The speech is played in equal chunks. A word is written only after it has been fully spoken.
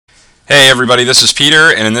Hey everybody, this is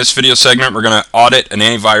Peter, and in this video segment we're going to audit an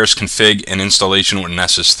antivirus config and installation with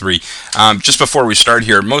Nessus 3. Just before we start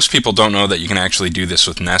here, most people don't know that you can actually do this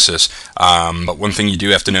with Nessus, but one thing you do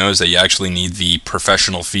have to know is that you actually need the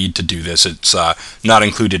professional feed to do this. It's not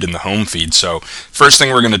included in the home feed. So first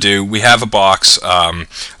thing we're going to do, we have a box, a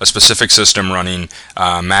specific system running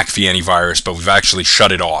McAfee antivirus, but we've actually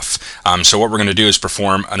shut it off. So what we're going to do is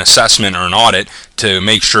perform an assessment or an audit to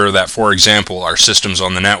make sure that, for example, our systems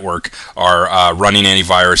on the network are running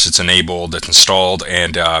antivirus, it's enabled, it's installed,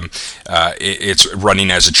 and it's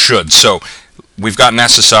running as it should. So we've got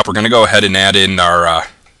Nessus up. We're going to go ahead and add in our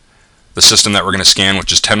the system that we're going to scan,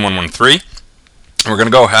 which is 10113. And we're going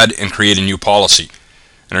to go ahead and create a new policy.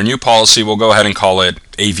 And our new policy, we'll go ahead and call it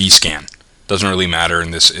AV scan. Doesn't really matter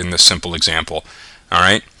in this simple example. All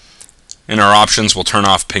right. In our options, we'll turn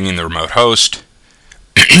off pinging the remote host.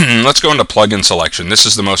 Let's go into plugin selection. This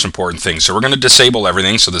is the most important thing. So we're going to disable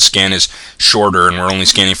everything so the scan is shorter and we're only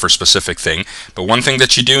scanning for a specific thing. But one thing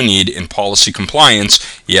that you do need in policy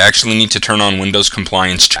compliance, you actually need to turn on Windows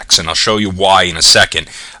compliance checks, and I'll show you why in a second,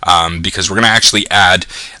 because we're going to actually add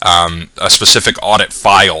a specific audit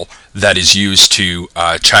file that is used to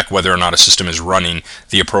check whether or not a system is running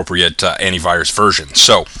the appropriate antivirus version.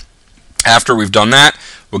 So after we've done that,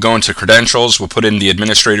 we'll go into credentials, we'll put in the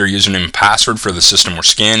administrator username and password for the system we're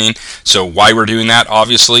scanning. So why we're doing that,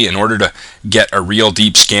 obviously, in order to get a real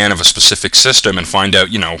deep scan of a specific system and find out,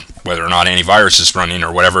 whether or not antivirus is running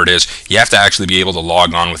or whatever it is, you have to actually be able to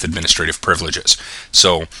log on with administrative privileges.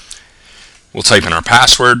 So we'll type in our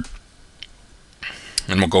password,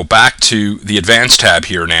 and we'll go back to the advanced tab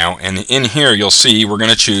here now, and in here you'll see we're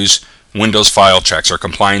going to choose Windows file checks or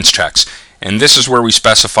compliance checks. And this is where we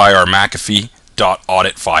specify our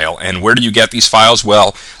McAfee.audit file. And where do you get these files?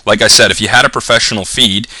 Well, like I said, if you had a professional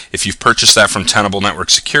feed, if you've purchased that from Tenable Network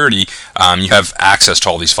Security, you have access to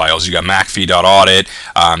all these files. You got McAfee.audit,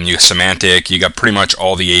 you got Semantic, you got pretty much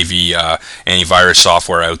all the AV antivirus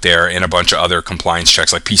software out there, and a bunch of other compliance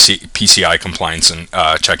checks like PCI compliance and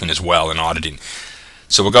checking as well, and auditing.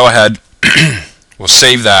 So we'll go ahead, we'll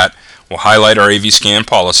save that, we'll highlight our AV scan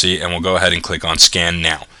policy, and we'll go ahead and click on Scan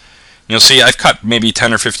Now. You'll see I've cut maybe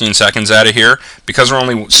 10 or 15 seconds out of here because we're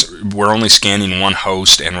only scanning one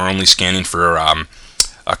host and we're only scanning for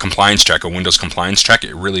a compliance check, a Windows compliance check.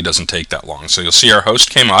 It really doesn't take that long. So you'll see our host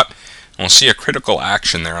came up, and we'll see a critical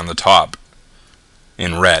action there on the top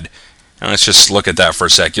in red. And let's just look at that for a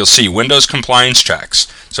sec. You'll see Windows compliance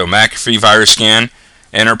checks. So McAfee virus scan,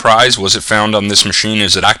 enterprise, was it found on this machine?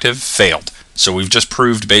 Is it active? Failed. So we've just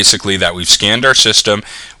proved basically that we've scanned our system,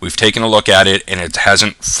 we've taken a look at it, and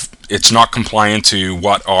it's not compliant to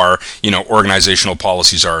what our organizational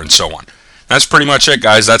policies are and so on. That's pretty much it,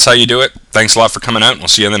 guys. That's how you do it. Thanks a lot for coming out, and we'll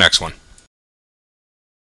see you in the next one.